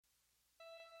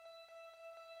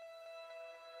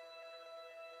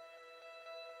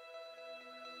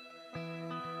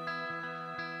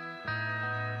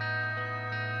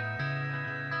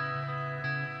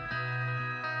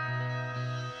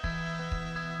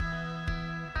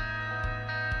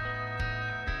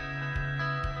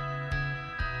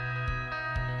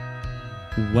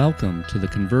Welcome to the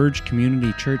Converge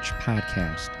Community Church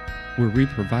podcast, where we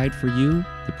provide for you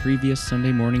the previous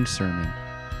Sunday morning sermon.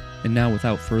 And now,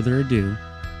 without further ado,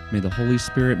 may the Holy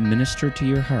Spirit minister to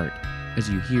your heart as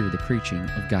you hear the preaching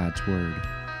of God's Word.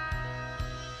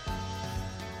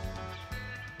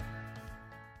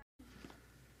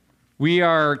 We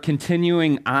are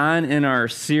continuing on in our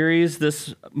series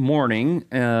this morning.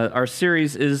 Our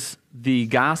series is the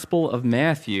Gospel of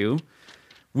Matthew.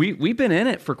 We've been in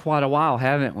it for quite a while,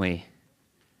 haven't we?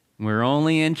 We're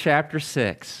only in chapter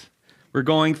 6. We're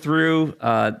going through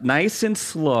nice and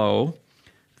slow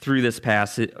through this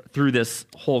passage, through this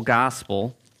whole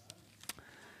gospel.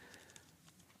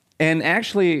 And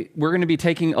actually, we're going to be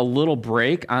taking a little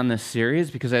break on this series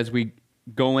because as we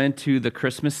go into the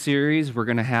Christmas series, we're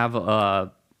going to have,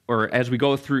 or as we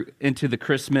go through into the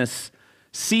Christmas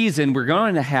season, we're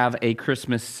going to have a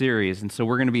Christmas series. And so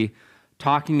we're going to be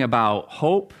talking about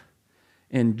hope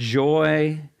and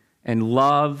joy and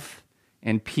love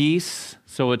and peace.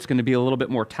 So it's going to be a little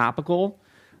bit more topical.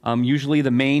 Usually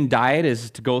the main diet is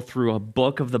to go through a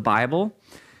book of the Bible.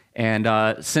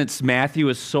 And since Matthew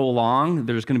is so long,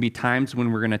 there's going to be times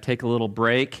when we're going to take a little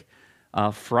break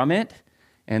from it.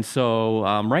 And so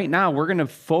right now we're going to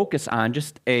focus on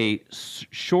just a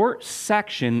short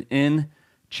section in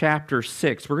chapter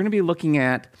 6. We're going to be looking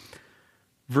at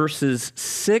verses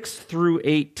 6 through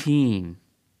 18.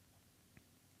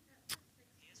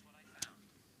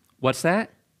 What's that?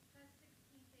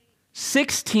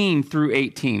 16 through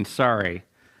 18, sorry.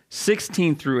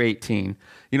 16 through 18.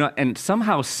 You know, and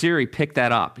somehow Siri picked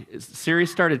that up. Siri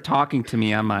started talking to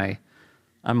me on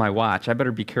my watch. I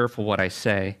better be careful what I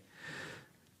say.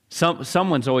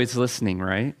 Someone's always listening,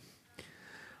 right?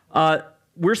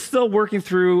 We're still working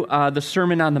through the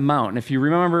Sermon on the Mount. And if you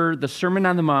remember, the Sermon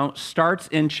on the Mount starts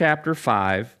in chapter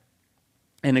 5,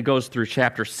 and it goes through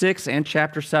chapter 6 and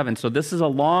chapter 7. So this is a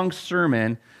long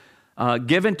sermon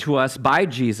given to us by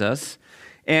Jesus,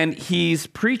 and he's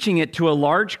preaching it to a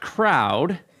large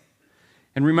crowd.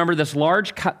 And remember, this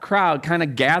large crowd kind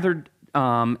of gathered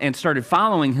and started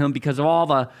following him because of all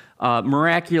the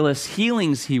miraculous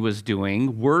healings he was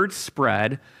doing. Word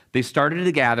spread. They started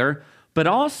to gather. But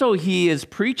also he is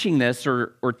preaching this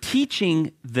or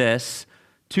teaching this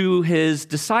to his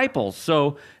disciples.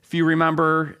 So if you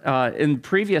remember in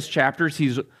previous chapters,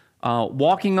 he's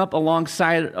walking up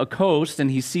alongside a coast and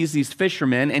he sees these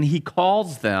fishermen and he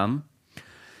calls them.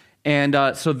 And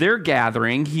so they're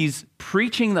gathering. He's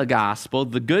preaching the gospel,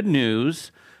 the good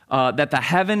news, that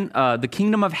the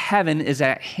kingdom of heaven is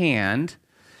at hand.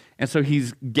 And so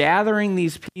he's gathering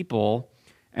these people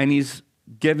and he's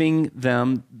giving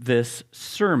them this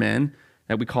sermon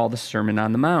that we call the Sermon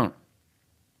on the Mount.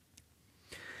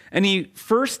 And he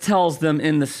first tells them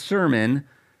in the sermon,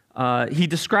 he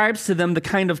describes to them the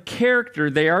kind of character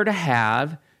they are to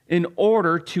have in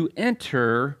order to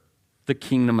enter the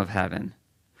kingdom of heaven.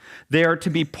 They are to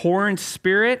be poor in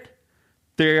spirit.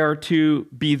 They are to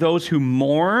be those who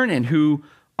mourn and who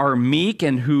are meek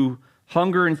and who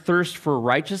hunger and thirst for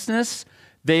righteousness.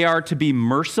 They are to be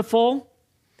merciful.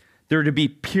 They're to be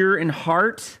pure in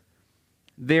heart.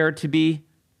 They are to be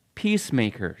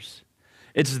peacemakers.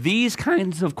 It's these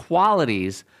kinds of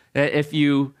qualities that if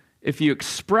you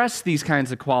express these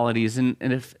kinds of qualities and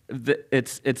if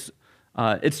it's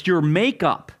your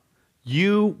makeup,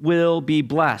 you will be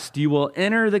blessed. You will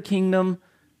enter the kingdom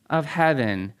of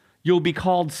heaven. You'll be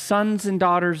called sons and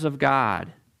daughters of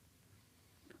God.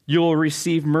 You'll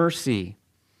receive mercy.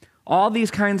 All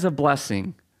these kinds of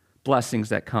blessings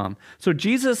that come. So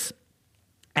Jesus,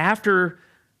 after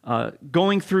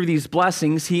going through these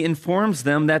blessings, he informs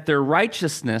them that their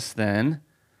righteousness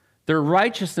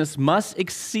must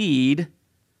exceed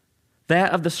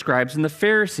that of the scribes and the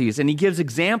Pharisees. And he gives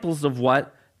examples of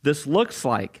what this looks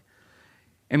like.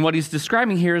 And what he's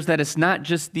describing here is that it's not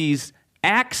just these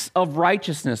acts of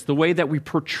righteousness, the way that we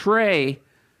portray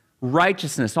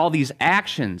righteousness, all these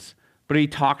actions, but he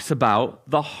talks about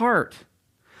the heart.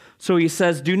 So he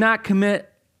says, do not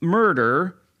commit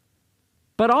murder,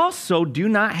 but also do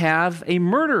not have a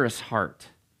murderous heart.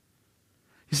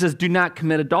 He says, do not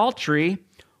commit adultery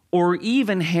or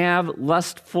even have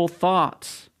lustful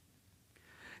thoughts.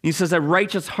 He says, a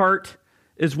righteous heart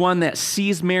is one that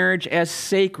sees marriage as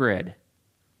sacred.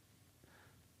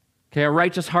 Okay, a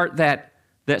righteous heart that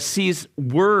sees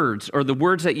words or the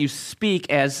words that you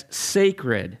speak as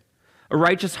sacred. A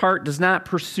righteous heart does not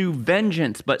pursue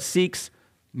vengeance, but seeks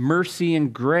mercy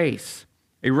and grace.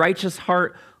 A righteous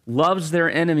heart loves their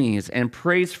enemies and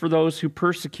prays for those who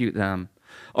persecute them.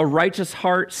 A righteous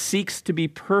heart seeks to be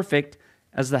perfect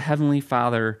as the Heavenly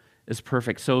Father is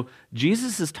perfect. So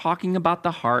Jesus is talking about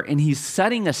the heart, and he's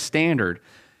setting a standard.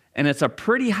 and it's a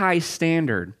pretty high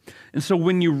standard. And so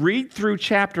when you read through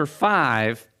chapter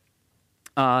 5,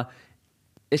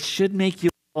 it should make you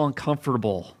a little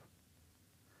uncomfortable.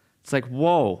 It's like,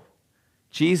 whoa,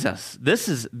 Jesus, this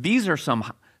is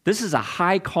a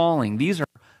high calling. These are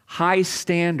high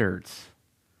standards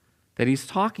that he's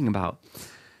talking about.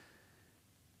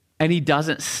 And he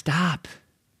doesn't stop.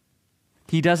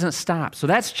 He doesn't stop. So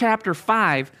that's chapter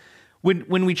 5.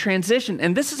 When we transition,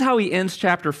 and this is how he ends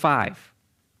chapter 5.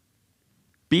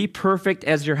 Be perfect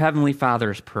as your heavenly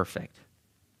Father is perfect.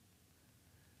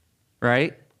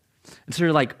 Right? And so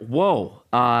you're like, whoa,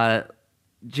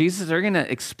 Jesus, are you going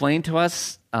to explain to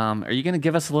us, are you going to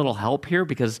give us a little help here?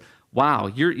 Because, wow,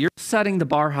 you're setting the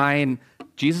bar high, and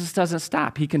Jesus doesn't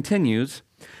stop. He continues.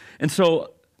 And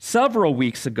so several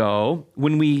weeks ago,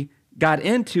 when we got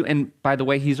into, and by the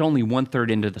way, he's only 1/3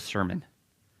 into the sermon.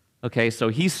 Okay, so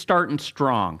he's starting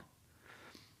strong.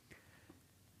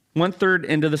 1/3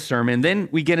 into the sermon. Then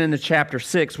we get into chapter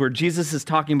 6, where Jesus is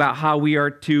talking about how we are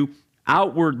to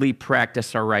outwardly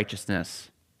practice our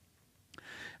righteousness.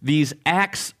 These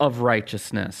acts of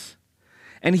righteousness.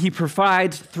 And he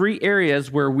provides 3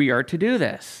 areas where we are to do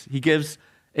this. He gives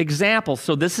examples.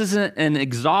 So this isn't an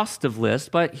exhaustive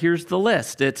list, but here's the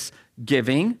list. It's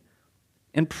giving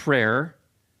and prayer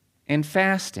and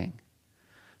fasting.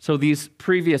 So these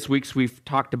previous weeks we've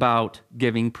talked about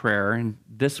giving, prayer, and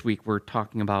this week we're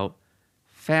talking about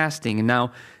fasting. And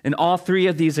now in all 3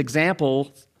 of these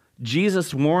examples,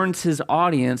 Jesus warns his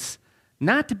audience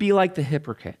not to be like the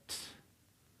hypocrites.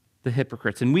 The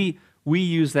hypocrites. And we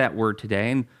use that word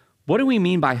today. And what do we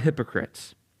mean by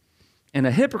hypocrites? And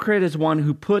a hypocrite is one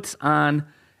who puts on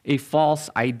a false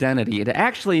identity. It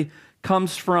actually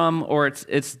comes from, or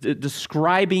it's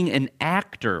describing an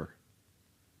actor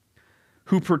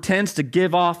who pretends to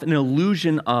give off an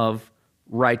illusion of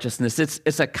righteousness.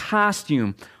 It's a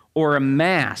costume or a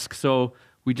mask. So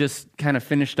we just kind of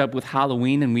finished up with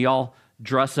Halloween, and we all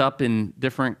dress up in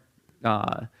different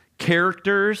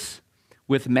characters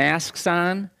with masks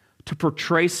on to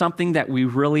portray something that we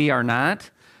really are not.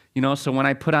 You know, so when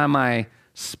I put on my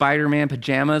Spider-Man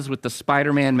pajamas with the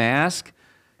Spider-Man mask,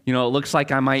 you know, it looks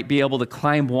like I might be able to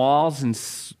climb walls and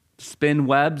spin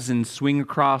webs and swing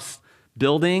across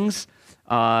buildings.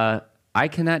 I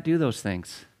cannot do those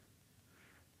things.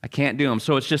 I can't do them.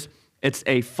 So it's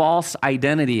a false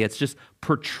identity. It's just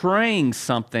portraying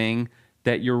something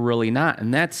that you're really not.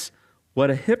 And that's what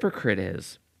a hypocrite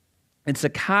is. It's a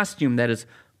costume that is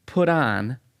put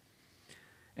on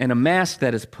and a mask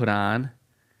that is put on,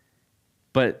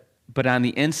 but on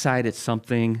the inside it's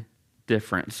something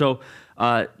different. So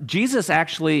Jesus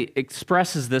actually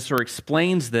expresses this or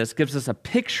explains this, gives us a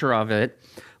picture of it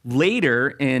later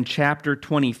in chapter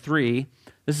 23.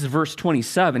 This is verse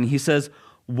 27. He says,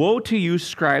 "Woe to you,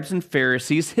 scribes and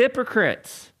Pharisees,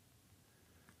 hypocrites."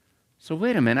 So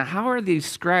wait a minute, how are these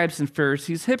scribes and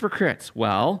Pharisees hypocrites?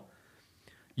 Well,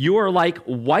 you are like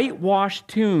whitewashed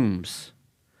tombs,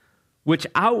 which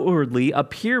outwardly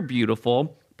appear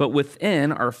beautiful, but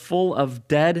within are full of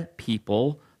dead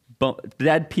people's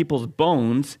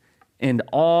bones and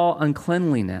all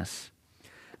uncleanliness.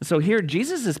 So here,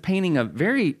 Jesus is painting a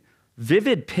very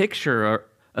vivid picture,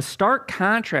 a stark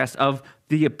contrast of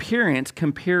the appearance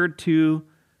compared to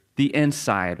the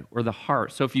inside or the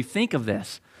heart. So if you think of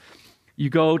this, you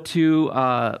go to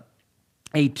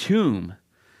a tomb,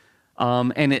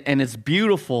 and it's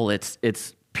beautiful.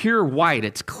 It's pure white.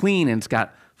 It's clean, and it's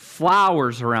got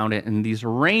flowers around it and these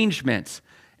arrangements,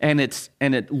 and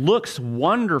it looks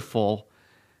wonderful.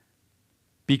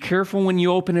 Be careful when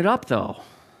you open it up, though,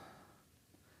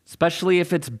 especially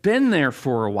if it's been there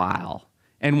for a while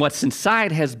and what's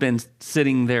inside has been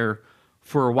sitting there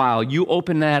for a while. You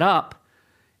open that up,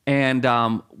 and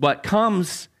what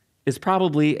comes is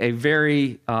probably a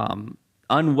very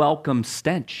unwelcome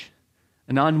stench,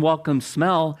 an unwelcome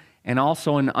smell, and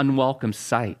also an unwelcome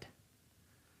sight.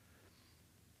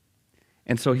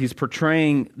 And so he's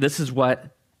portraying, this is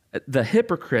what the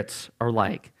hypocrites are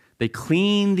like. They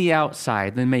clean the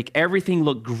outside, they make everything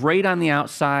look great on the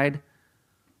outside,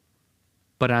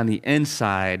 but on the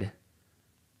inside,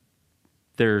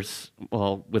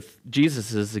 with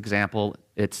Jesus' example,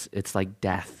 it's like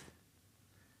death,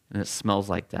 and it smells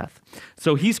like death.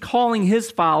 So he's calling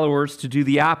his followers to do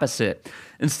the opposite.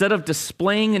 Instead of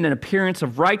displaying an appearance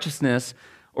of righteousness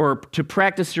or to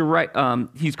practice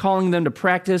he's calling them to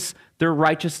practice their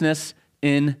righteousness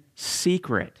in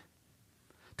secret,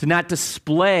 to not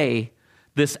display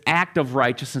this act of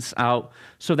righteousness out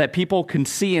so that people can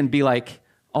see and be like,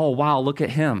 oh, wow, look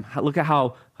at him. Look at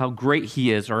how great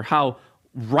he is, or how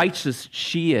righteous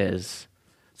she is.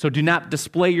 So do not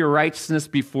display your righteousness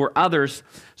before others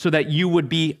so that you would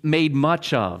be made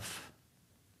much of,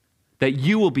 that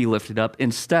you will be lifted up.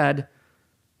 Instead,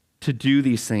 to do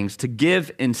these things, to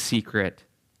give in secret,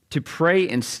 to pray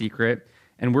in secret.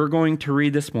 And we're going to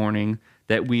read this morning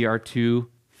that we are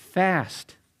to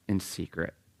fast in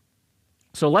secret.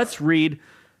 So let's read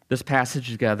this passage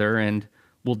together and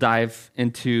we'll dive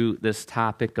into this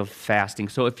topic of fasting.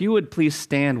 So if you would please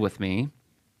stand with me.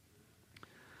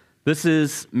 This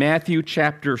is Matthew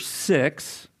chapter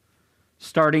 6,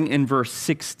 starting in verse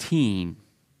 16.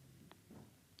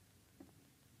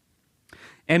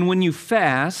 And when you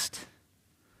fast,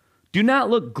 do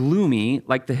not look gloomy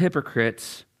like the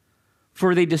hypocrites,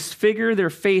 for they disfigure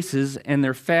their faces, and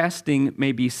their fasting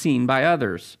may be seen by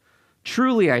others.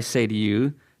 Truly, I say to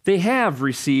you, they have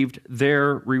received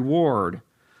their reward.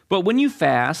 But when you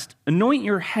fast, anoint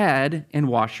your head and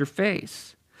wash your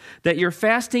face, that your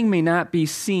fasting may not be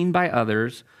seen by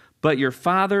others, but your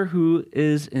Father who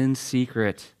is in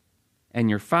secret.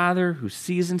 And your Father who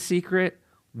sees in secret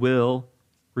will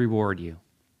reward you.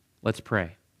 Let's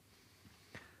pray.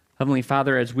 Heavenly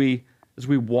Father, as we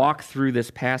walk through this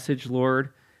passage,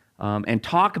 Lord, and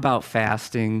talk about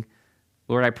fasting,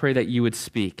 Lord, I pray that you would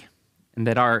speak and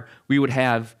that we would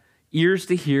have ears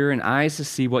to hear and eyes to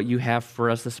see what you have for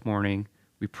us this morning.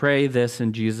 We pray this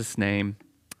in Jesus' name.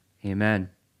 Amen.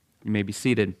 You may be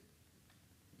seated.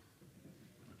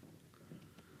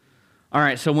 All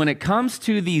right, so when it comes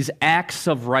to these acts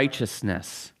of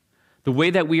righteousness, the way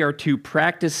that we are to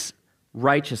practice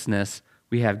righteousness,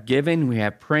 we have giving, we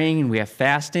have praying, and we have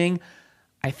fasting.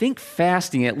 I think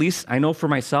fasting, at least I know for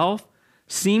myself,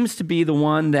 seems to be the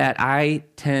one that I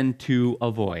tend to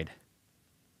avoid.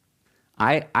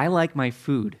 I like my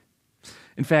food.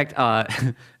 In fact,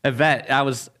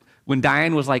 when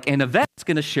Diane was like, and Yvette's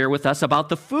going to share with us about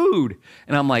the food.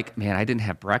 And I'm like, man, I didn't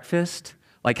have breakfast.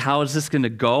 Like, how is this going to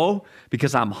go?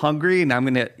 Because I'm hungry and I'm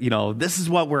going to, this is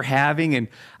what we're having. And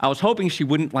I was hoping she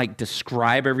wouldn't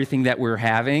describe everything that we're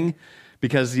having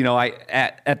because,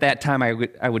 at that time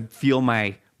I would feel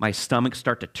my stomach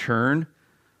start to turn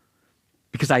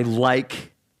because I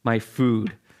like my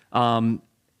food.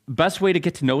 Best way to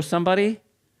get to know somebody,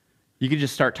 you can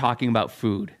just start talking about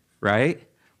food, right?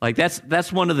 Like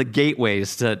that's one of the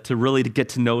gateways to really to get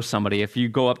to know somebody. If you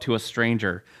go up to a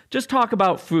stranger, just talk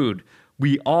about food.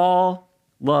 We all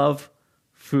love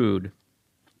food.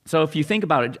 So if you think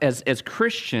about it, as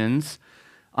Christians,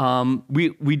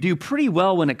 we do pretty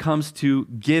well when it comes to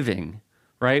giving,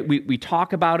 right? We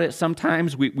talk about it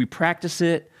sometimes. We practice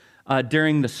it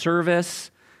during the service.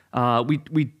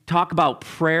 We talk about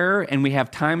prayer, and we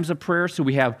have times of prayer. So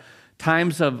we have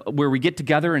times of where we get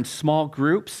together in small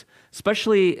groups.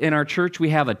 Especially in our church,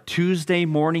 we have a Tuesday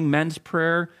morning men's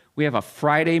prayer. We have a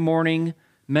Friday morning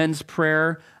men's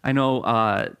prayer. I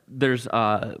know there's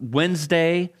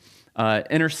Wednesday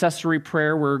intercessory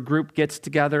prayer where a group gets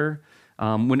together.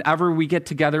 Whenever we get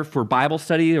together for Bible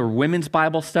study or women's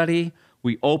Bible study,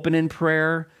 we open in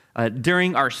prayer.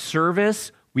 During our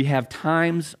service, we have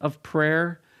times of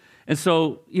prayer. And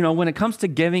so, when it comes to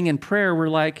giving and prayer, we're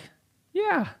like,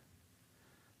 yeah,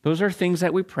 those are things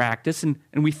that we practice and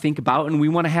we think about, and we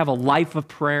want to have a life of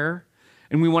prayer,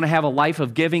 and we want to have a life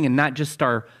of giving, and not just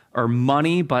our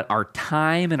money, but our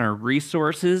time and our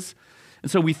resources.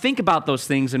 And so we think about those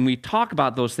things and we talk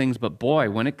about those things, but boy,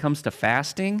 when it comes to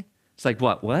fasting, it's like,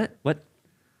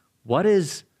 what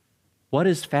is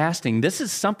fasting? This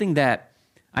is something that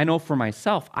I know for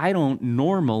myself, I don't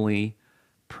normally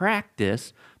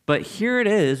practice, but here it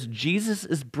is. Jesus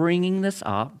is bringing this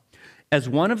up as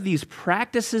one of these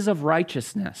practices of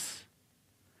righteousness.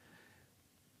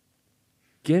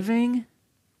 Giving,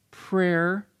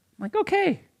 prayer, I'm like,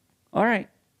 okay, all right.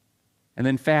 And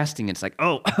then fasting, it's like,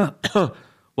 oh,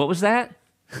 what was that?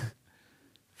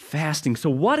 Fasting. So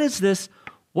what is this?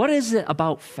 What is it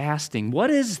about fasting? What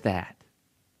is that?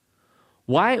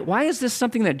 Why is this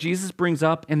something that Jesus brings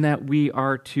up and that we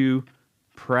are to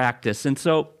practice? And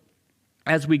so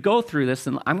as we go through this,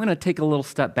 and I'm going to take a little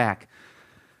step back,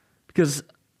 because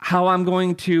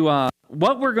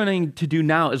what we're going to do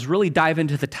now is really dive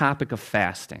into the topic of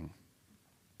fasting.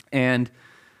 And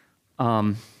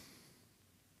when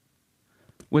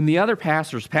the other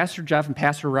pastors, Pastor Jeff and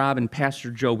Pastor Rob and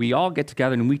Pastor Joe, we all get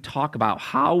together and we talk about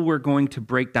how we're going to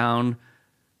break down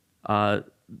the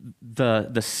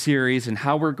series and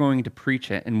how we're going to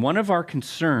preach it. And one of our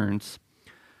concerns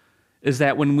is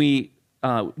that when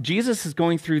Jesus is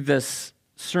going through this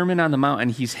Sermon on the Mount, and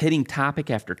he's hitting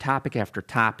topic after topic after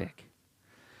topic.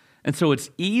 And so it's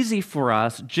easy for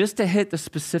us just to hit the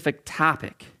specific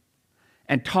topic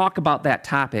and talk about that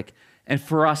topic, and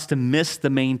for us to miss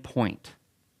the main point.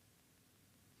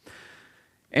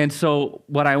 And so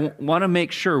what I want to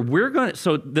make sure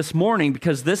so this morning,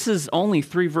 because this is only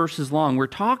 3 verses long, we're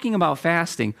talking about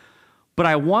fasting, but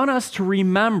I want us to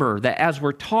remember that as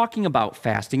we're talking about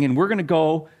fasting, and we're going to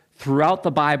go throughout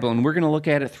the Bible, and we're going to look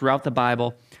at it throughout the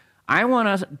Bible, I want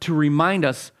us to remind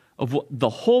us of the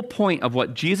whole point of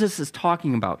what Jesus is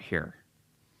talking about here.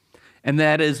 And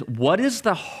that is, what is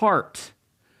the heart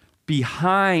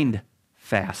behind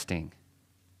fasting?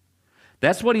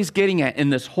 That's what he's getting at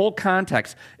in this whole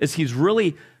context, is he's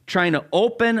really trying to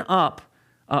open up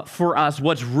for us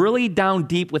what's really down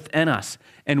deep within us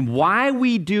and why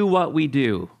we do what we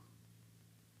do.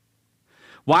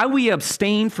 Why we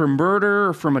abstain from murder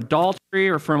or from adultery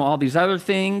or from all these other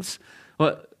things.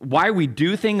 Why we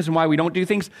do things and why we don't do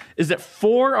things. Is it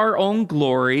for our own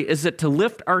glory? Is it to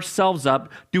lift ourselves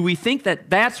up? Do we think that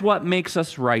that's what makes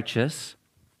us righteous?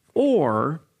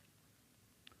 Or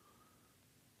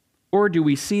do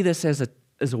we see this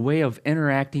as a way of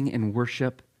interacting in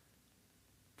worship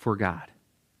for God?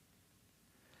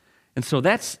 And so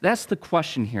that's the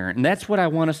question here, and that's what I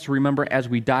want us to remember as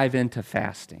we dive into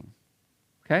fasting.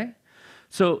 Okay?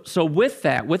 So with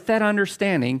that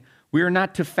understanding, we are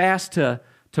not to fast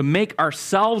to make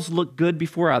ourselves look good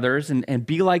before others and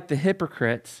be like the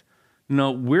hypocrites.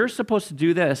 No, we're supposed to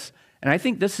do this, and I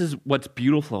think this is what's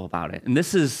beautiful about it. And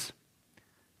this is,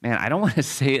 man, I don't want to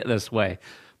say it this way,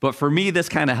 but for me, this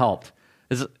kind of helped.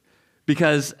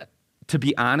 Because, to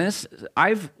be honest,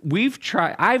 I've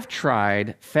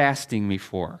tried fasting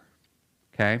before,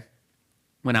 okay,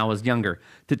 when I was younger,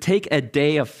 to take a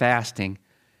day of fasting,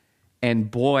 and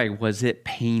boy, was it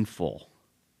painful.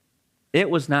 It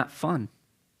was not fun.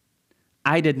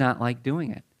 I did not like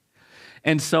doing it.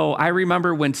 And so I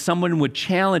remember when someone would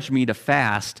challenge me to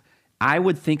fast, I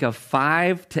would think of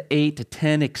 5 to 8 to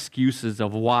 10 excuses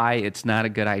of why it's not a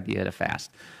good idea to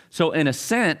fast. So in a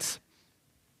sense,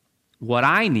 what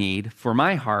I need for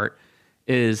my heart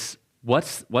is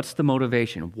what's the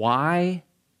motivation? Why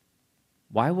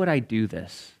would I do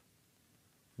this?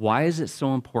 Why is it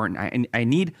so important?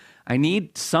 I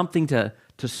need something to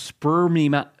spur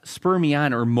me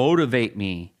on or motivate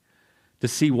me to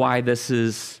see why this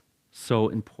is so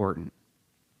important.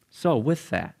 So with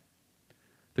that,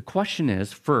 the question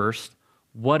is, first,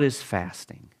 what is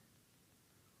fasting?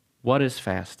 What is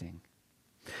fasting?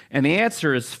 And the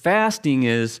answer is, fasting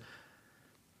is,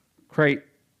 quite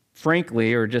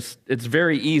frankly, it's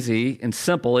very easy and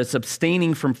simple. It's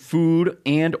abstaining from food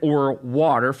and or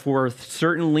water for a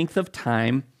certain length of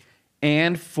time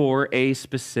and for a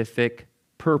specific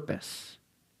purpose.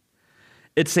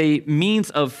 It's a means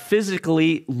of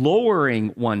physically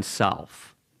lowering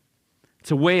oneself. It's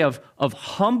a way of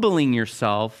humbling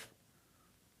yourself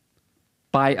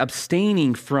by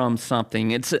abstaining from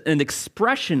something. It's an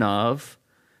expression of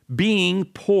being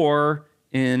poor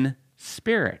in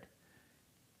spirit.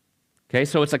 Okay,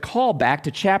 so it's a callback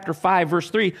to chapter 5, verse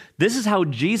 3. This is how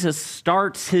Jesus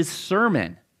starts his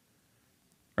sermon.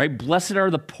 Right? Blessed are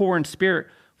the poor in spirit,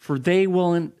 for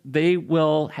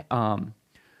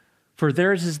for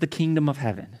theirs is the kingdom of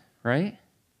heaven, right?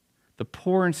 The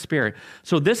poor in spirit.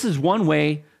 So this is one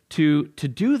way to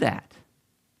do that,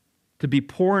 to be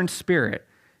poor in spirit.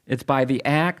 It's by the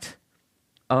act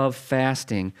of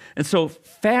fasting. And so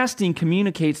fasting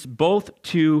communicates both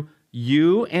to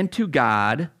you and to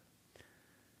God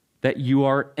that you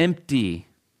are empty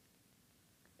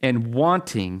and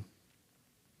wanting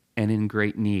and in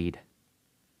great need.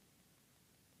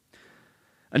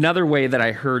 Another way that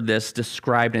I heard this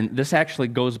described, and this actually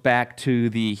goes back to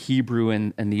the Hebrew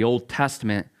and the Old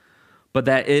Testament, but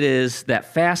that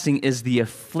fasting is the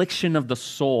affliction of the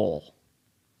soul.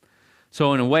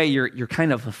 So in a way, you're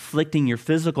kind of afflicting your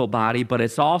physical body, but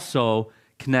it's also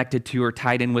connected to or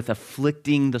tied in with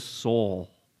afflicting the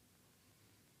soul.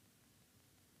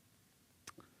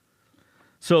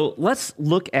 So let's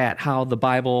look at how the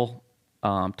Bible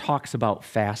talks about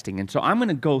fasting. And so I'm going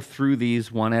to go through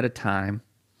these one at a time.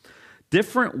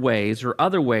 Different ways or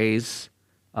other ways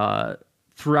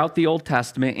throughout the Old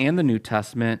Testament and the New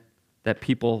Testament that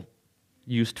people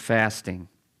used fasting.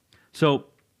 So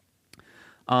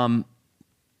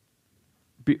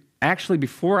actually,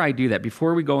 before I do that,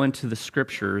 before we go into the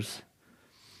scriptures,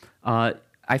 I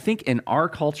think in our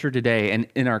culture today and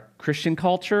in our Christian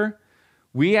culture,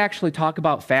 we actually talk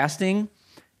about fasting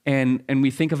and we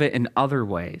think of it in other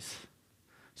ways.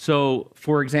 So,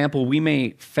 for example, we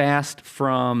may fast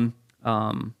from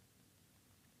our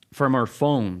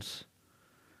phones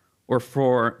or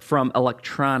from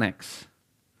electronics.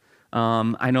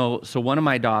 I know, so one of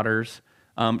my daughters,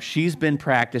 she's been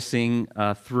practicing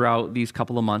throughout these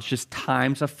couple of months just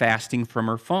times of fasting from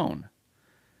her phone.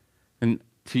 And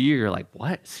to you, you're like,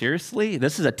 what? Seriously?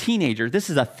 This is a teenager. This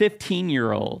is a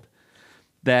 15-year-old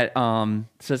that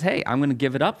says, hey, I'm going to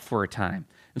give it up for a time.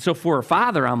 And so for a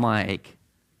father, I'm like,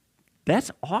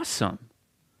 that's awesome.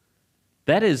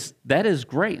 That is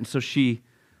great. And so she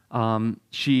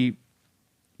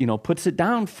puts it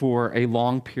down for a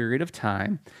long period of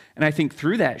time. And I think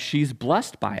through that, she's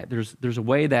blessed by it. There's a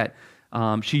way that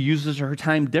she uses her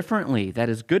time differently that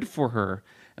is good for her.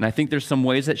 And I think there's some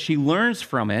ways that she learns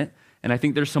from it. And I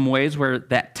think there's some ways where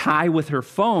that tie with her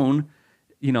phone,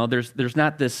 there's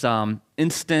not this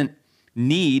instant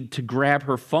need to grab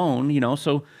her phone,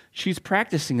 so she's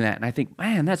practicing that. And I think,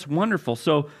 man, that's wonderful.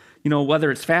 So,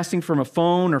 whether it's fasting from a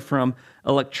phone or from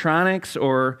electronics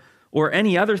or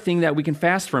any other thing that we can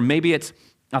fast from, maybe it's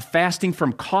a fasting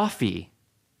from coffee.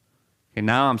 Okay,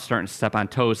 now I'm starting to step on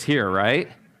toes here, right?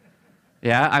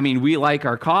 Yeah, I mean, we like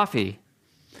our coffee.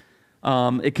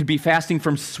 It could be fasting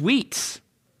from sweets,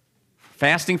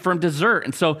 fasting from dessert.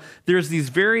 And so there's these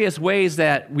various ways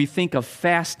that we think of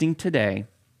fasting today.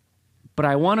 But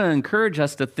I want to encourage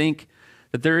us to think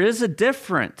that there is a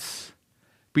difference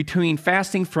between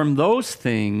fasting from those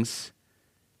things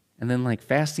and then like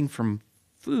fasting from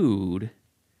food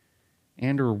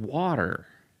and or water.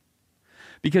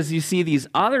 Because you see, these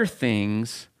other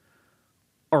things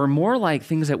are more like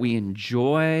things that we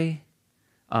enjoy,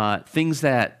 things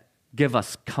that give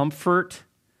us comfort,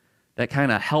 that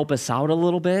kind of help us out a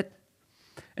little bit.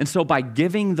 And so by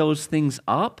giving those things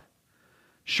up,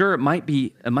 sure, it might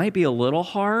be a little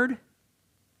hard,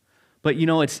 but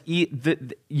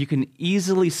you can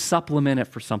easily supplement it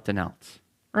for something else,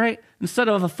 right? Instead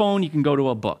of a phone, you can go to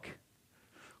a book.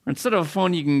 Or instead of a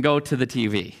phone, you can go to the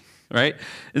TV, right?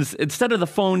 Instead of the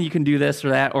phone, you can do this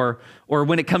or that. Or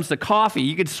when it comes to coffee,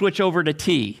 you could switch over to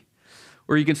tea.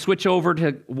 Or you can switch over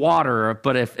to water.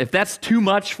 But if that's too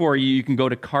much for you, you can go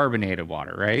to carbonated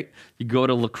water, right? You go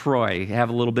to LaCroix, have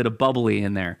a little bit of bubbly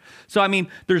in there. So, I mean,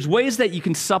 there's ways that you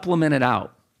can supplement it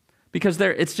out. Because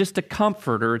it's just a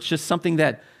comfort, or it's just something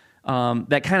that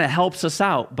that kind of helps us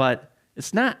out. But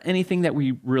it's not anything that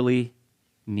we really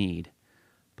need.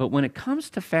 But when it comes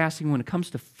to fasting, when it comes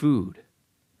to food,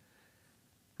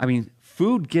 I mean,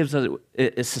 food gives us,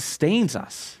 it sustains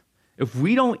us. If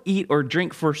we don't eat or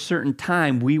drink for a certain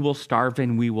time, we will starve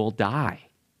and we will die.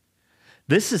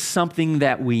 This is something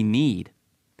that we need.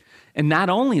 And not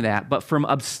only that, but from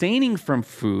abstaining from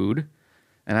food,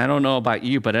 and I don't know about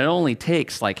you, but it only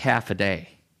takes like half a day.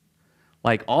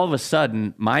 Like all of a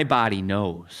sudden, my body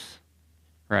knows,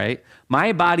 right?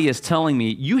 My body is telling me,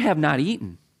 you have not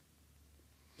eaten.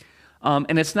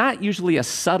 And it's not usually a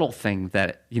subtle thing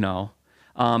that,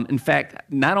 in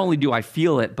fact, not only do I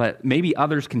feel it, but maybe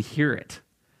others can hear it,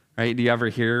 right? Do you ever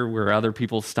hear where other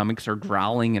people's stomachs are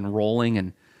growling and rolling?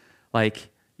 And like,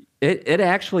 it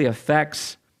actually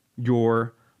affects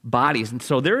your bodies. And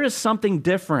so there is something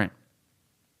different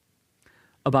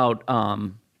about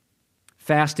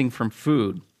fasting from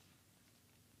food.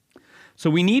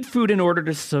 So we need food in order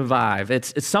to survive.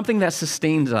 It's something that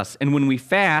sustains us. And when we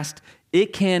fast,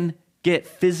 it can get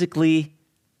physically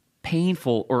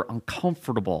painful or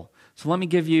uncomfortable. So let me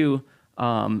give you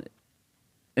an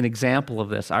example of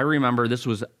this. I remember this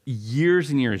was years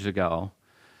and years ago.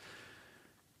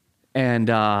 And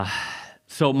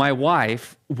so my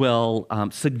wife will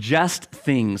suggest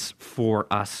things for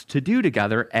us to do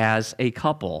together as a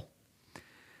couple.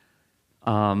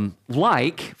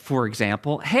 Like, for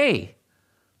example, hey,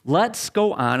 let's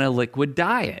go on a liquid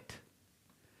diet.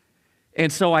 And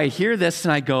so I hear this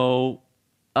and I go,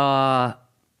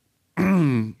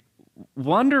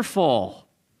 wonderful,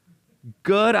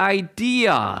 good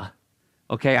idea.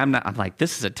 Okay, I'm like,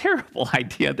 this is a terrible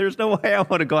idea. There's no way I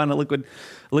want to go on a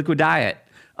liquid diet.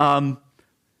 Or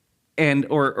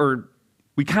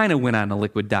we kind of went on a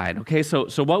liquid diet. Okay, so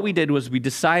what we did was we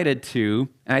decided to,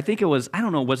 and I think it was, I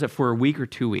don't know, was it for a week or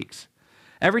 2 weeks?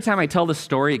 Every time I tell this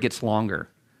story, it gets longer.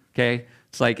 Okay,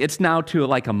 it's now to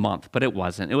like a month, but it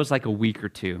wasn't. It was like a week or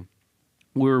two,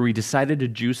 where we decided to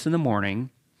juice in the morning.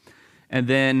 And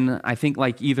then I think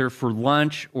like either for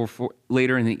lunch or for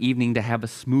later in the evening to have a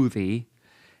smoothie.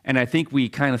 And I think we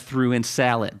kind of threw in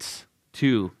salads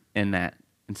too in that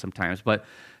and sometimes. But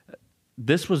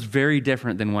this was very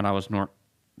different than what I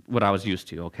was used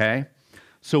to, okay?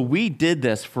 So we did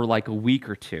this for like a week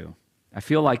or two. I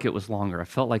feel like it was longer. I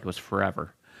felt like it was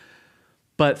forever.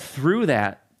 But through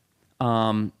that,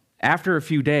 after a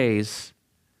few days,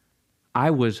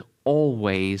 I was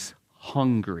always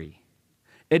hungry.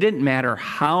 It didn't matter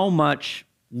how much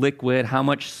liquid, how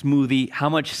much smoothie, how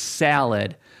much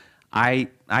salad I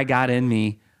got in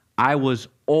me. I was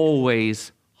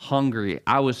always hungry.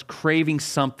 I was craving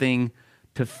something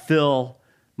to fill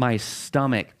my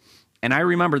stomach. And I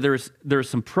remember there's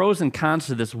some pros and cons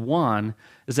to this. One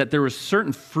is that there was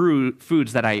certain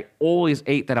foods that I always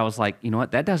ate that I was like, you know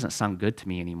what, that doesn't sound good to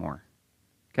me anymore.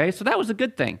 Okay, so that was a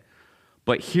good thing.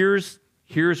 But here's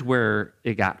where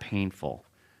it got painful.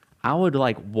 I would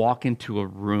like walk into a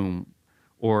room,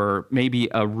 or maybe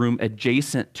a room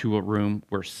adjacent to a room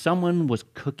where someone was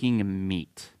cooking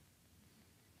meat.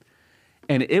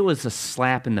 And it was a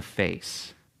slap in the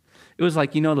face. It was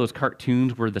like, you know, those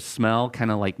cartoons where the smell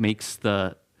kind of like makes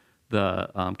the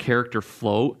character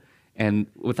float, and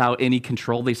without any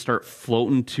control, they start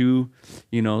floating to,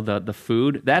 you know, the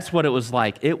food. That's what it was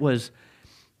like.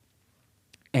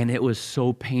 And it was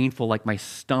so painful, like my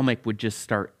stomach would just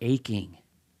start aching.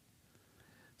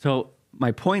 So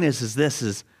my point is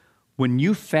this, when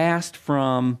you fast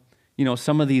from, you know,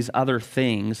 some of these other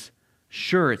things,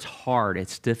 sure, it's hard,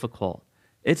 it's difficult.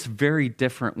 It's very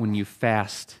different when you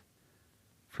fast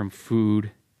from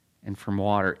food and from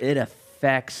water. It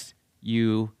affects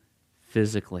you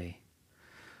physically.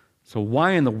 So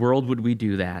why in the world would we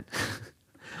do that?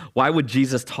 Why would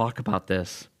Jesus talk about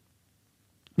this?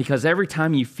 Because every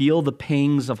time you feel the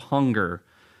pangs of hunger,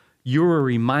 you're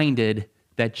reminded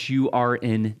that you are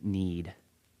in need.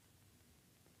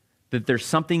 That there's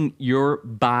something your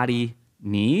body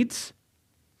needs,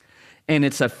 and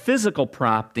it's a physical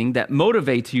prompting that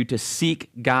motivates you to seek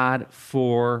God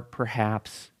for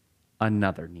perhaps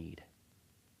another need.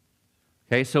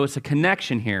 Okay, so it's a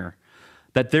connection here,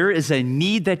 that there is a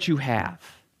need that you have,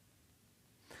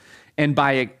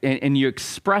 and you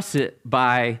express it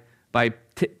by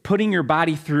putting your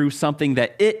body through something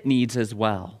that it needs as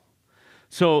well.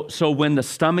 So when the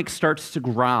stomach starts to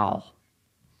growl,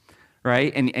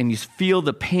 right, and you feel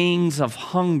the pangs of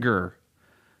hunger,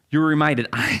 you're reminded,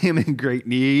 I am in great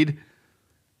need,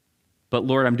 but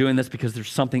Lord, I'm doing this because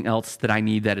there's something else that I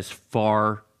need that is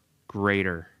far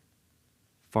greater.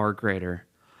 Far greater.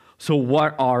 So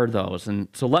what are those? And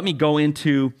so let me go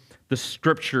into the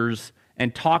scriptures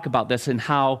and talk about this and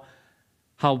how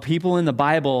people in the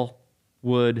Bible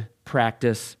would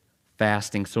practice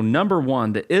fasting. So number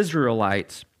one, the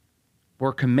Israelites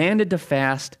were commanded to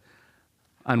fast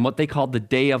on what they called the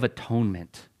Day of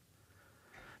Atonement.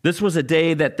 This was a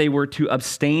day that they were to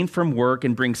abstain from work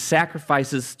and bring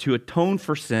sacrifices to atone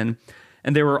for sin,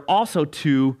 and they were also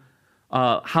to,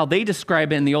 how they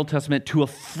describe it in the Old Testament, to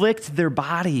afflict their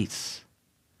bodies.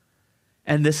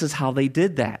 And this is how they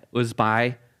did that, was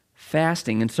by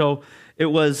fasting. And so it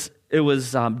was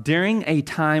during a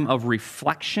time of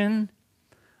reflection,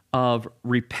 of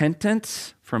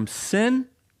repentance from sin.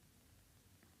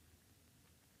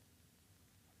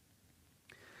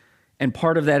 And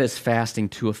part of that is fasting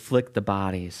to afflict the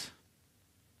bodies.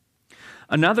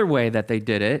 Another way that they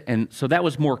did it, and so that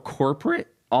was more corporate,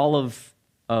 all of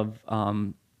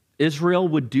Israel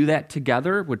would do that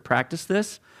together, would practice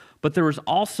this, but there was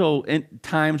also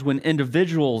times when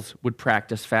individuals would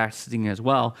practice fasting as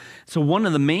well. So one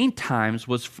of the main times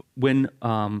was when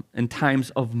in times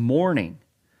of mourning.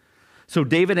 So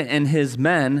David and his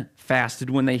men fasted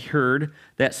when they heard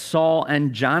that Saul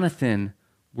and Jonathan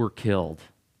were killed.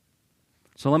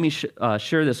 So let me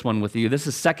share this one with you. This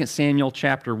is 2 Samuel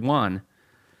chapter 1. It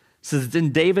says, Then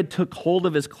David took hold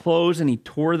of his clothes and he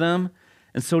tore them,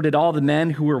 and so did all the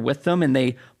men who were with them, and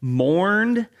they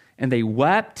mourned and they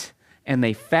wept and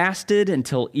they fasted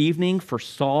until evening for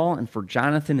Saul and for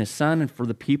Jonathan his son and for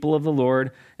the people of the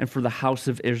Lord and for the house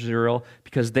of Israel,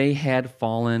 because they had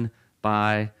fallen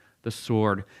by the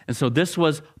sword. And so this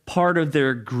was part of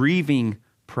their grieving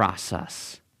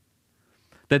process,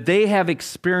 that they have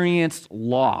experienced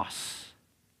loss.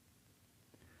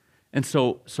 And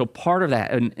so part of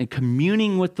that, and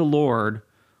communing with the Lord,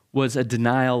 was a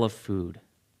denial of food.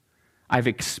 I've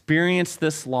experienced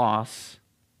this loss.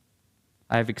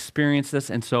 I've experienced this,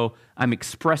 and so I'm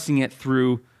expressing it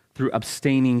through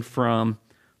abstaining from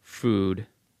food.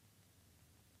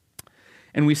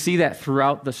 And we see that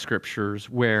throughout the scriptures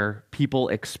where people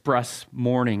express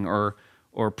mourning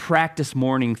or practice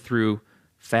mourning through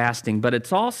fasting, but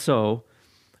it's also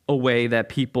a way that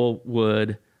people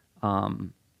would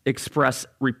express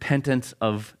repentance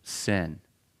of sin.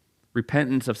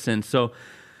 Repentance of sin. So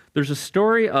there's a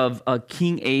story of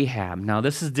King Ahab. Now,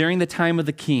 this is during the time of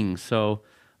the kings. So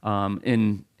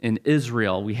in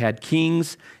Israel, we had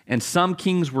kings, and some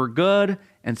kings were good,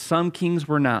 and some kings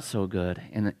were not so good.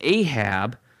 And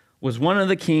Ahab was one of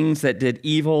the kings that did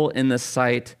evil in the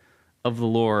sight of the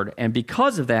Lord. And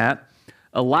because of that,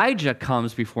 Elijah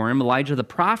comes before him. Elijah the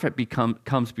prophet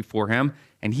comes before him,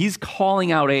 and he's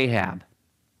calling out Ahab.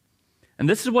 And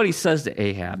this is what he says to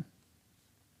Ahab.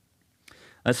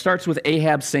 It starts with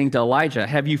Ahab saying to Elijah,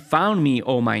 "Have you found me,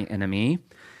 O my enemy?"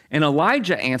 And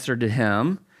Elijah answered to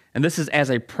him, and this is as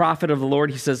a prophet of the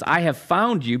Lord, he says, "I have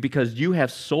found you because you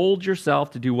have sold yourself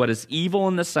to do what is evil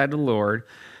in the sight of the Lord.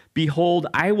 Behold,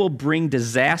 I will bring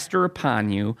disaster upon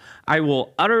you. I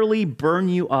will utterly burn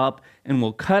you up and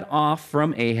will cut off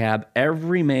from Ahab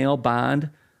every male, bond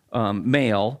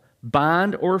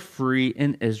or free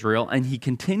in Israel." And he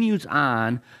continues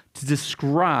on to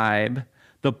describe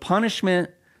the punishment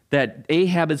that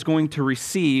Ahab is going to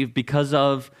receive because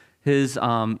of his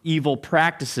evil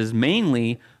practices,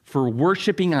 mainly for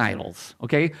worshiping idols.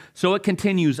 Okay, so it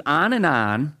continues on,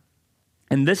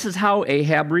 and this is how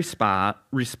Ahab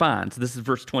responds. This is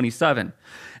verse 27.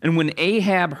 "And when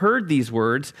Ahab heard these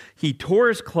words, he tore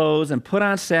his clothes and put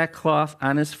on sackcloth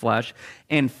on his flesh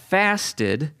and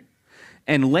fasted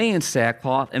and lay in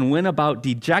sackcloth and went about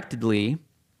dejectedly."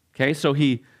 Okay, so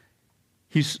he's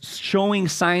showing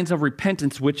signs of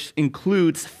repentance, which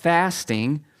includes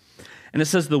fasting. And it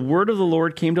says, "The word of the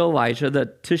Lord came to Elijah the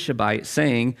Tishbite,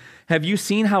 saying, have you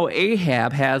seen how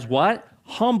Ahab has" what?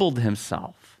 "Humbled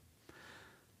himself."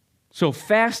 So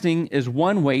fasting is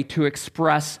one way to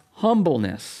express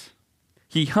humbleness.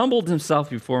 "He humbled himself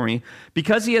before me.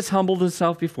 Because he has humbled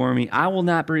himself before me, I will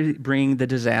not bring the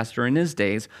disaster in his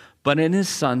days, but in his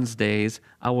son's days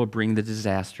I will bring the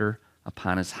disaster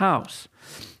upon his house."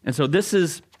 And so this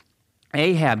is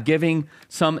Ahab giving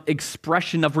some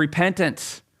expression of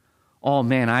repentance. Oh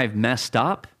man, I've messed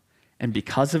up, and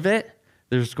because of it,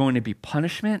 there's going to be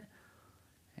punishment.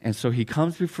 And so he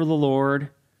comes before the Lord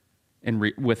and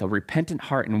with a repentant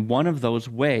heart, and one of those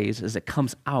ways is it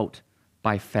comes out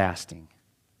by fasting.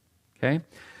 Okay?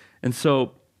 And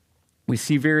so we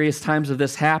see various times of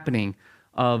this happening,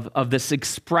 of this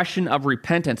expression of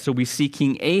repentance. So we see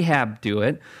King Ahab do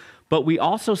it, but we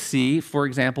also see, for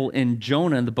example, in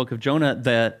Jonah, in the book of Jonah,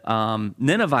 the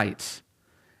Ninevites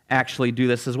actually do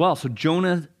this as well. So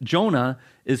Jonah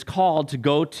is called to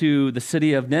go to the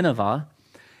city of Nineveh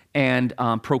and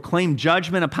proclaim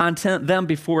judgment upon them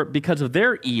because of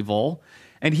their evil.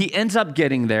 And he ends up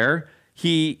getting there.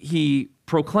 He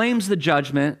proclaims the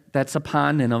judgment that's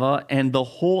upon Nineveh, and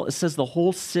it says the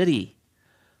whole city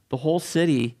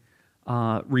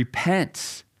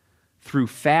repents through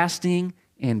fasting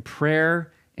and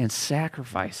prayer and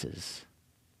sacrifices.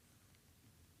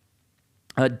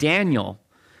 Daniel,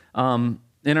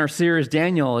 in our series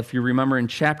Daniel, if you remember in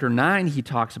chapter 9, he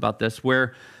talks about this,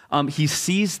 where he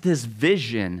sees this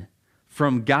vision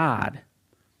from God.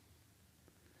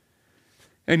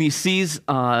 And he sees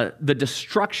the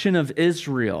destruction of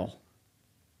Israel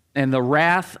and the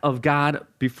wrath of God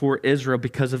before Israel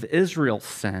because of Israel's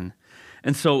sin.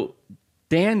 And so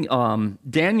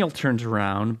Daniel turns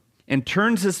around and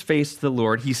turns his face to the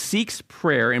Lord. He seeks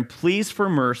prayer and pleads for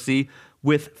mercy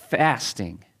with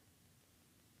fasting.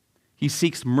 He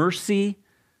seeks mercy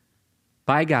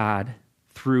by God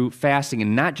through fasting,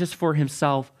 and not just for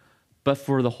himself, but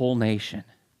for the whole nation.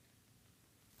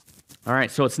 All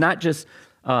right, so it's not just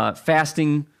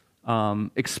fasting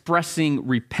expressing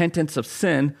repentance of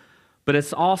sin, but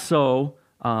it's also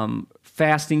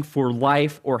fasting for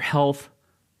life or health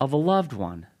of a loved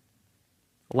one.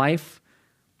 Life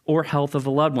or health of a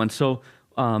loved one. So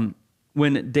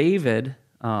when David,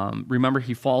 remember,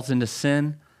 he falls into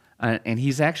sin, and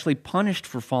he's actually punished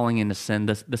for falling into sin.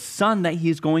 The son that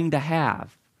he's going to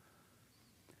have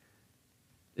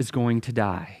is going to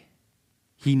die.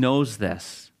 He knows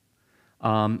this.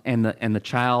 And the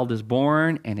child is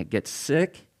born, and it gets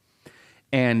sick.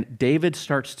 And David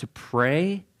starts to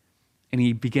pray, and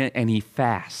he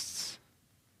fasts.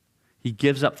 He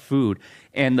gives up food.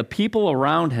 And the people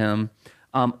around him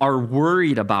are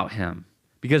worried about him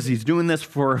because he's doing this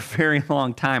for a very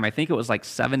long time. I think it was like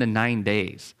 7 to 9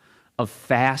 days of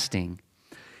fasting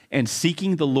and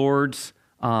seeking the Lord's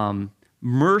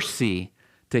mercy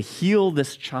to heal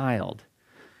this child.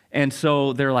 And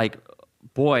so they're like,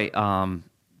 boy,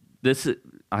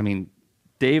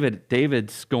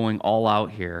 David's going all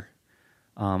out here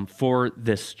for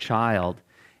this child.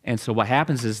 And so what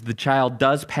happens is the child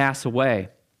does pass away,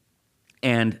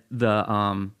 and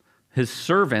his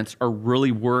servants are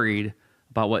really worried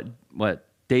about what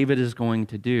David is going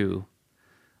to do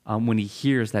when he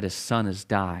hears that his son has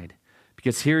died.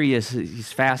 Because here he is,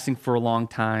 he's fasting for a long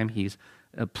time, he's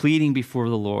pleading before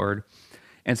the Lord,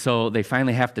 and so they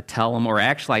finally have to tell him, or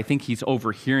actually I think he's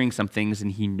overhearing some things,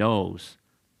 and he knows,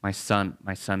 my son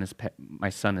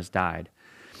has died.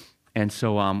 And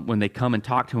so when they come and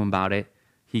talk to him about it,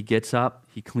 he gets up,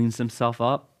 he cleans himself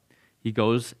up, he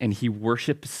goes and he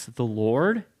worships the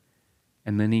Lord,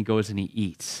 and then he goes and he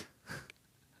eats.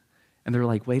 And they're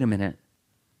like, wait a minute,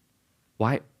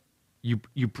 why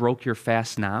you broke your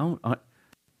fast now?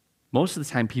 Most of the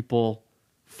time people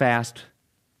fast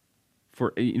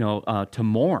for, to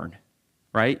mourn,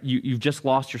 right? You've just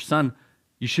lost your son.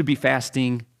 You should be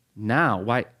fasting now.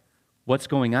 Why? What's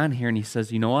going on here? And he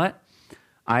says, you know what?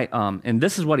 And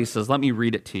this is what he says. Let me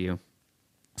read it to you.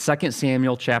 2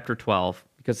 Samuel chapter 12,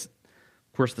 because,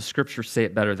 of course, the scriptures say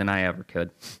it better than I ever could.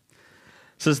 It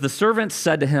says, the servant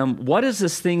said to him, what is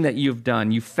this thing that you've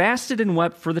done? You fasted and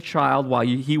wept for the child while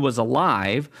he was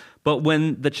alive, but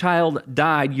when the child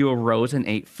died, you arose and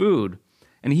ate food.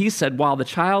 And he said, while the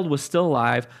child was still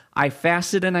alive, I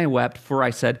fasted and I wept, for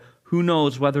I said, who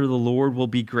knows whether the Lord will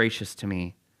be gracious to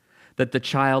me, that the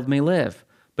child may live.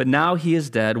 But now he is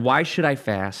dead. Why should I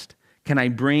fast? Can I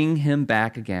bring him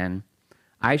back again?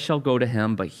 I shall go to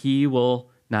him, but he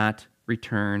will not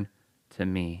return to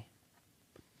me.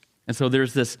 And so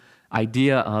there's this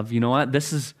idea of, you know what,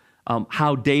 this is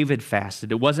how David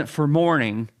fasted. It wasn't for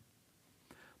mourning,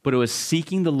 but it was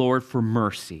seeking the Lord for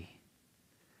mercy.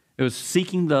 It was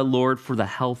seeking the Lord for the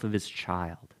health of his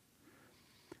child.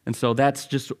 And so that's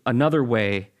just another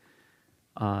way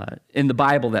in the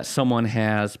Bible that someone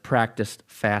has practiced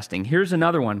fasting. Here's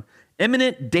another one,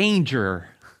 imminent danger.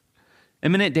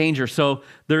 Imminent danger. So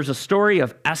there's a story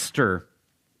of Esther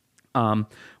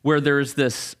where there's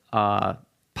this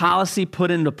policy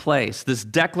put into place, this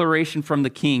declaration from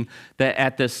the king that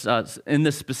at this in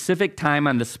this specific time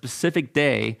on this specific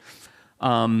day,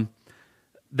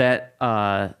 that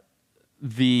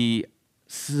the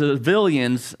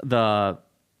civilians, the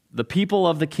people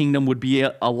of the kingdom would be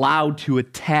allowed to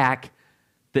attack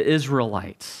the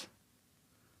Israelites.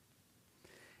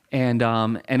 And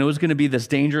it was going to be this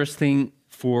dangerous thing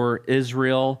for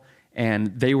Israel,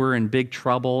 and they were in big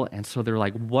trouble, and so they're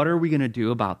like, what are we going to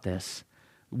do about this?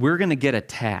 We're going to get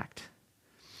attacked.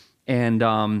 And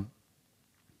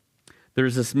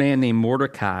there's this man named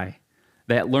Mordecai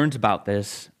that learns about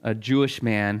this, a Jewish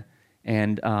man,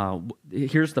 and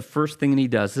here's the first thing that he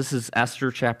does. This is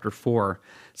Esther chapter 4.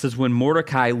 It says, when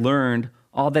Mordecai learned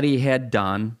all that he had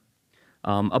done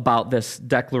about this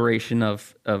declaration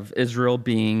of Israel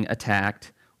being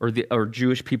attacked, or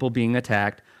Jewish people being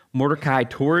attacked, Mordecai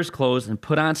tore his clothes and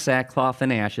put on sackcloth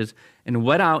and ashes and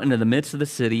went out into the midst of the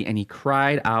city, and he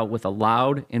cried out with a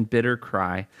loud and bitter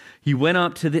cry. He went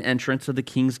up to the entrance of the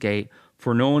king's gate,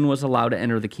 for no one was allowed to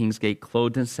enter the king's gate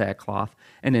clothed in sackcloth.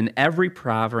 And in every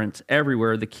province,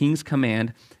 everywhere, the king's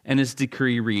command and his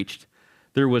decree reached.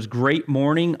 There was great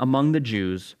mourning among the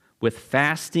Jews, with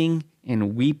fasting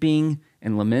and weeping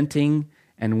and lamenting,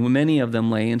 and many of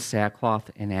them lay in sackcloth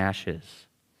and ashes.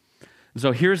 And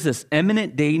so here's this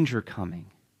imminent danger coming.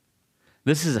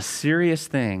 This is a serious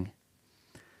thing.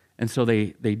 And so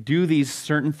they do these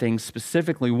certain things.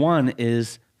 Specifically, one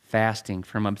is fasting,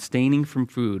 from abstaining from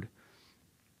food.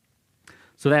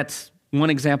 So that's one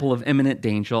example of imminent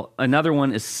danger. Another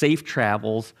one is safe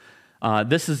travels.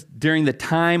 This is during the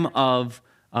time of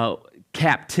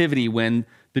captivity, when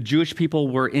the Jewish people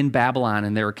were in Babylon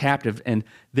and they were captive, and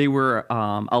they were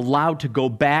allowed to go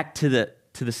back to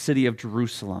the city of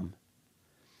Jerusalem.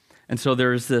 And so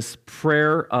there's this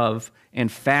prayer of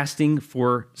and fasting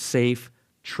for safe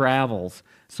travels.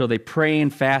 So they pray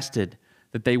and fasted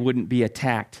that they wouldn't be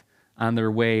attacked on their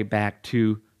way back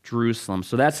to Jerusalem.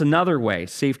 So that's another way,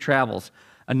 safe travels.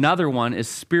 Another one is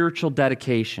spiritual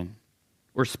dedication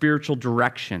or spiritual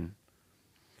direction.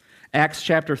 Acts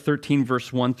chapter 13,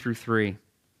 verse 1 through 3.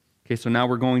 Okay, so now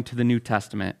we're going to the New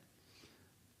Testament.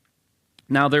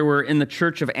 Now there were in the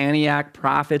church of Antioch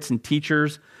prophets and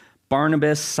teachers,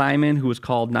 Barnabas, Simon, who was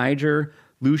called Niger,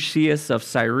 Lucius of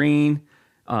Cyrene,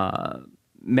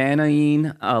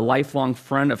 Manaen, a lifelong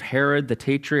friend of Herod the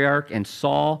Tetrarch, and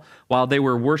Saul. While they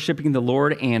were worshiping the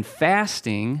Lord and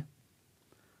fasting,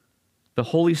 the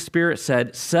Holy Spirit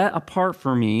said, set apart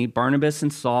for me Barnabas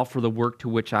and Saul for the work to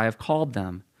which I have called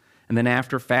them. And then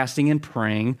after fasting and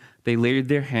praying, they laid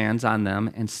their hands on them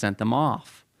and sent them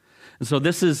off. And so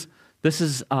this is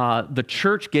the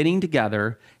church getting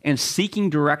together and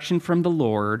seeking direction from the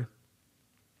Lord.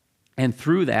 And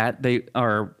through that, they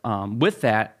are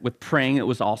with praying, it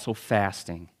was also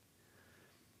fasting.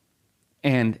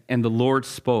 And the Lord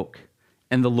spoke,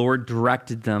 and the Lord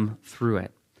directed them through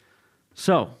it.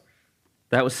 So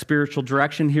that was spiritual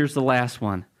direction. Here's the last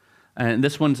one. And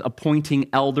this one's appointing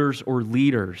elders or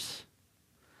leaders.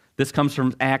 This comes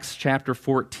from Acts chapter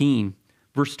 14.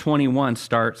 Verse 21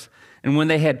 starts, and when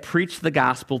they had preached the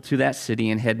gospel to that city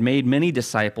and had made many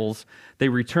disciples, they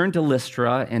returned to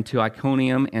Lystra and to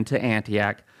Iconium and to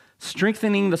Antioch,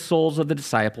 strengthening the souls of the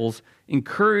disciples,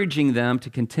 encouraging them to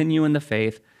continue in the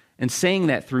faith, and saying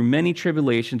that through many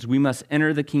tribulations we must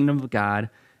enter the kingdom of God.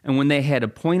 And when they had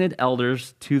appointed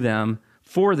elders to them,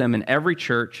 for them in every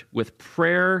church, with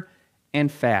prayer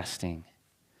and fasting,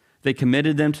 they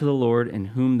committed them to the Lord in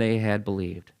whom they had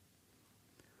believed.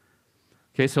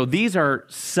 Okay, so these are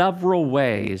several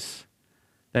ways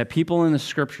that people in the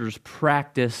scriptures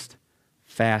practiced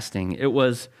fasting. It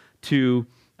was to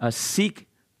seek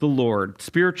the Lord,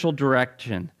 spiritual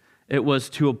direction. It was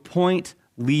to appoint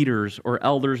leaders or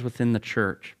elders within the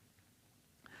church.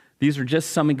 These are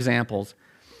just some examples.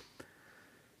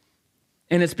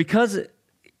 And it's because,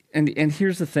 and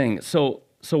here's the thing. So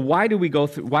why did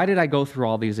I go through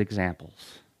all these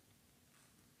examples?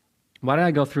 Why did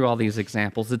I go through all these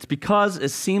examples? It's because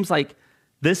it seems like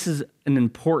this is an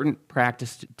important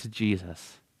practice to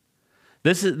Jesus.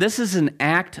 This is an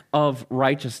act of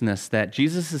righteousness that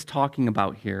Jesus is talking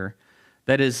about here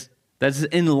that's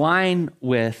in line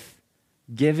with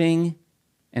giving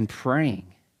and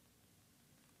praying.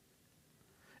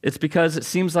 It's because it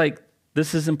seems like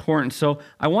this is important. So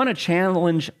I want to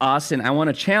challenge us, and I want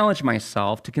to challenge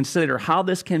myself to consider how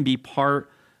this can be part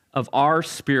of our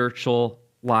spiritual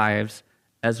lives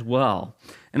as well.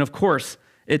 And of course,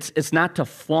 it's not to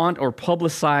flaunt or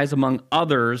publicize among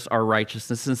others our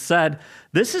righteousness. Instead,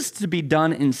 this is to be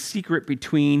done in secret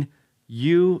between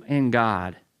you and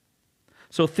God.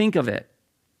 So think of it,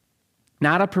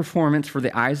 not a performance for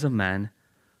the eyes of men,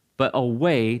 but a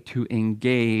way to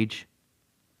engage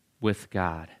with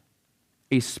God.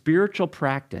 A spiritual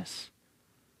practice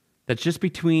that's just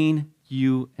between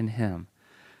you and Him.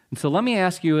 And so let me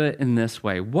ask you it in this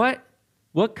way. What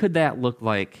could that look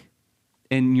like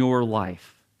in your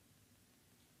life?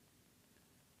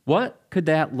 What could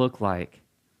that look like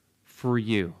for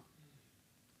you?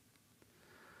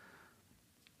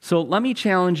 So let me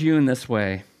challenge you in this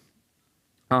way.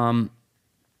 Can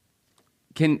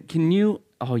you?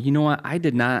 Oh, you know what? I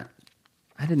did not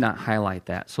highlight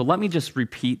that. So let me just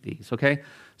repeat these. Okay.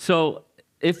 So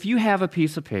if you have a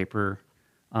piece of paper,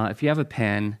 if you have a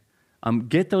pen,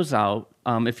 get those out.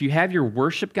 If you have your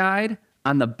worship guide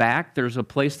on the back, there's a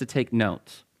place to take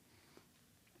notes.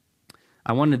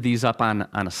 I wanted these up on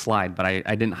a slide, but I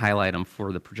didn't highlight them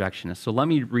for the projectionist. So let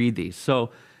me read these.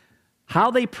 So how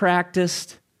they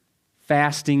practiced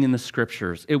fasting in the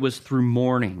scriptures, it was through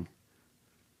mourning.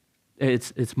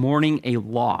 It's mourning a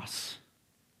loss.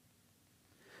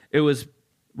 It was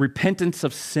repentance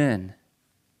of sin.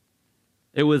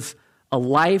 It was a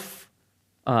life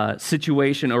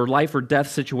situation or life or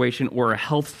death situation or a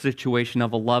health situation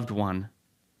of a loved one.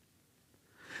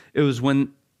 It was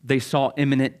when they saw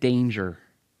imminent danger.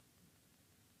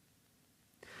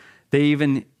 They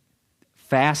even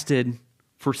fasted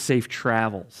for safe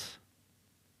travels.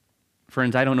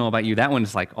 Friends, I don't know about you. That one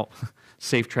is like, oh,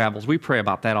 safe travels. We pray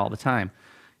about that all the time.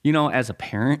 You know, as a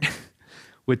parent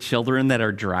with children that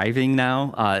are driving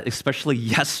now, especially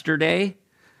yesterday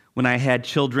when I had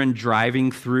children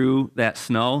driving through that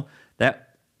snow,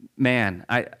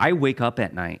 I wake up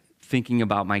at night thinking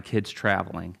about my kids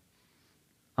traveling.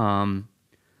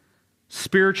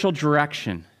 Spiritual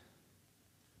direction,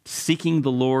 seeking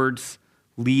the Lord's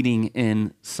leading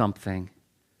in something,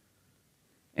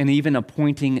 and even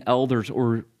appointing elders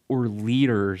or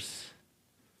leaders,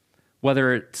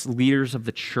 whether it's leaders of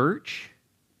the church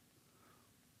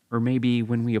or maybe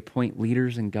when we appoint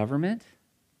leaders in government.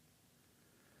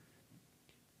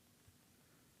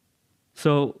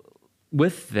 So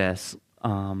with this,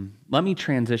 let me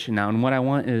transition now, and what I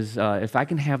want is if I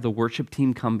can have the worship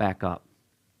team come back up.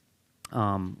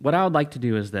 What I would like to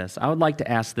do is this. I would like to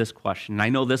ask this question. I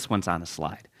know this one's on a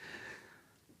slide.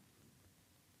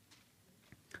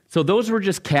 So those were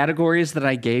just categories that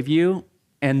I gave you,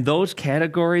 and those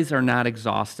categories are not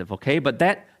exhaustive, okay? But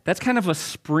that's kind of a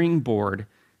springboard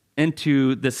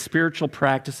into the spiritual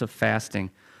practice of fasting.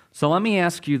 So let me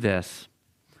ask you this.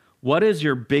 What is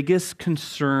your biggest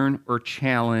concern or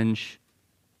challenge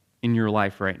in your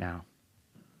life right now?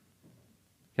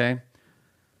 Okay?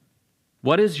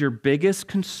 What is your biggest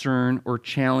concern or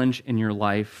challenge in your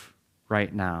life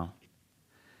right now?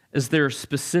 Is there a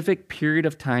specific period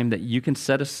of time that you can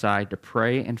set aside to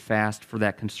pray and fast for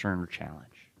that concern or challenge?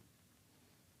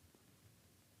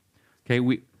 Okay,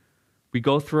 we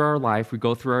go through our life, we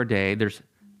go through our day,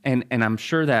 and I'm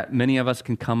sure that many of us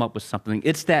can come up with something.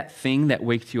 It's that thing that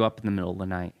wakes you up in the middle of the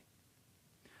night.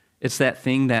 It's that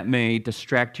thing that may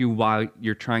distract you while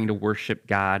you're trying to worship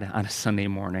God on a Sunday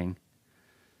morning.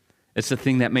 It's the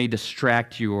thing that may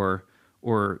distract you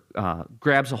or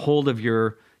grabs a hold of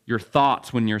your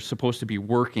thoughts when you're supposed to be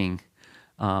working,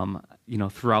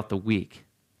 throughout the week.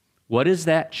 What is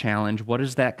that challenge? What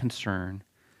is that concern?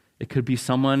 It could be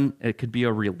someone. It could be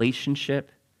a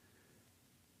relationship.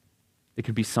 It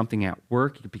could be something at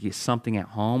work. It could be something at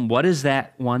home. What is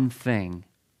that one thing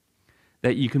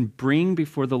that you can bring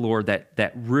before the Lord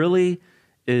that really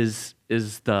is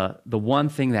the one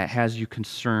thing that has you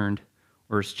concerned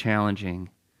or is challenging,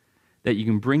 that you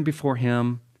can bring before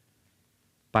Him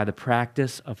by the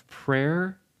practice of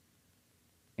prayer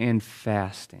and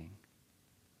fasting?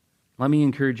 Let me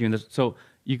encourage you in this. So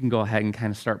you can go ahead and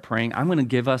kind of start praying. I'm going to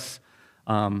give us,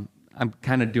 I'm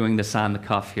kind of doing this on the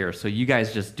cuff here, so you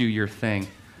guys just do your thing.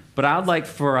 But I'd like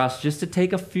for us just to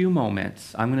take a few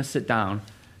moments. I'm going to sit down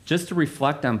just to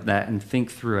reflect on that and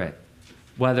think through it,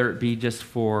 whether it be just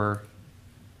for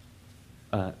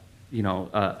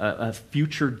a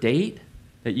future date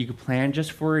that you could plan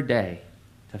just for a day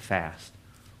to fast.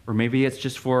 Or maybe it's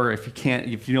just for, if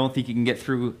you don't think you can get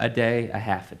through a day, a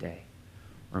half a day.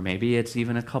 Or maybe it's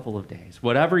even a couple of days.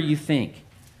 Whatever you think,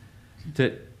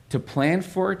 to plan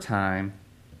for a time,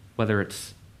 whether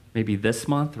it's maybe this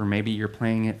month or maybe you're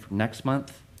planning it for next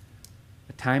month,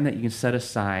 a time that you can set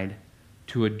aside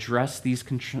to address these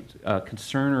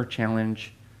concern or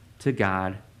challenge to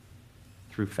God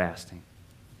through fasting.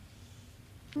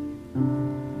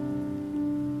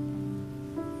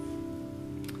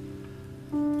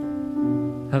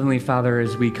 Heavenly Father,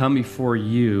 as we come before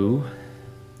you,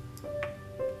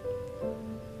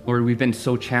 Lord, we've been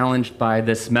so challenged by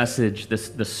this message, the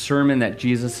sermon that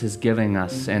Jesus is giving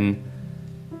us, and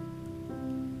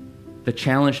the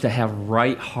challenge to have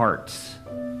right hearts,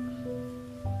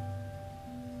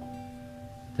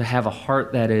 to have a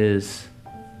heart that is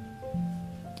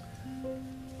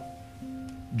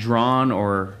drawn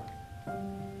or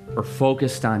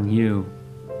focused on you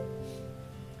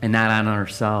and not on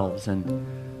ourselves.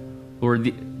 And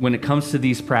Lord, when it comes to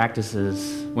these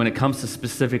practices, when it comes to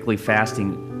specifically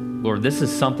fasting, Lord, this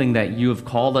is something that you have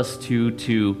called us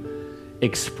to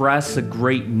express a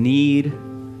great need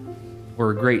or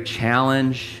a great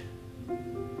challenge.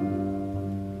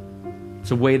 It's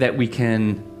a way that we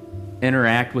can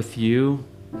interact with you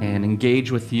and engage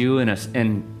with you in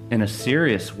a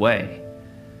serious way.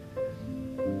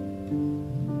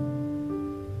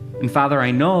 And Father,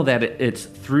 I know that it's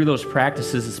through those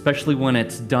practices, especially when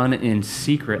it's done in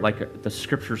secret, like the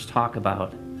scriptures talk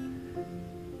about,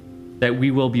 that we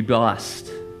will be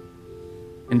blessed.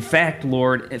 In fact,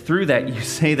 Lord, through that, you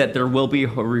say that there will be a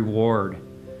reward.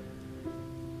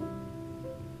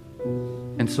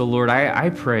 And so, Lord, I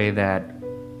pray that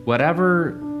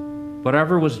whatever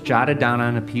was jotted down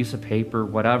on a piece of paper,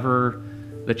 whatever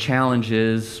the challenge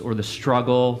is or the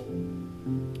struggle,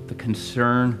 the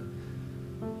concern,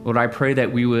 Lord, I pray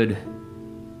that we would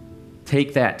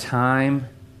take that time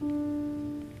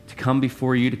to come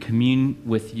before you, to commune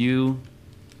with you,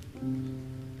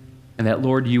 and that,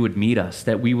 Lord, you would meet us,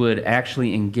 that we would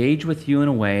actually engage with you in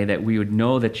a way that we would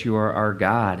know that you are our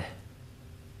God.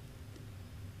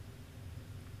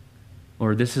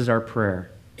 Lord, this is our prayer.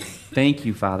 Thank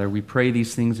you, Father. We pray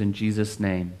these things in Jesus'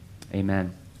 name.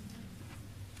 Amen.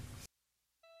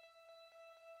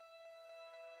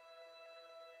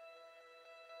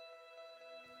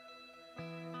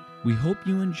 We hope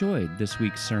you enjoyed this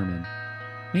week's sermon.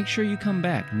 Make sure you come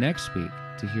back next week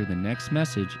to hear the next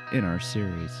message in our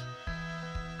series.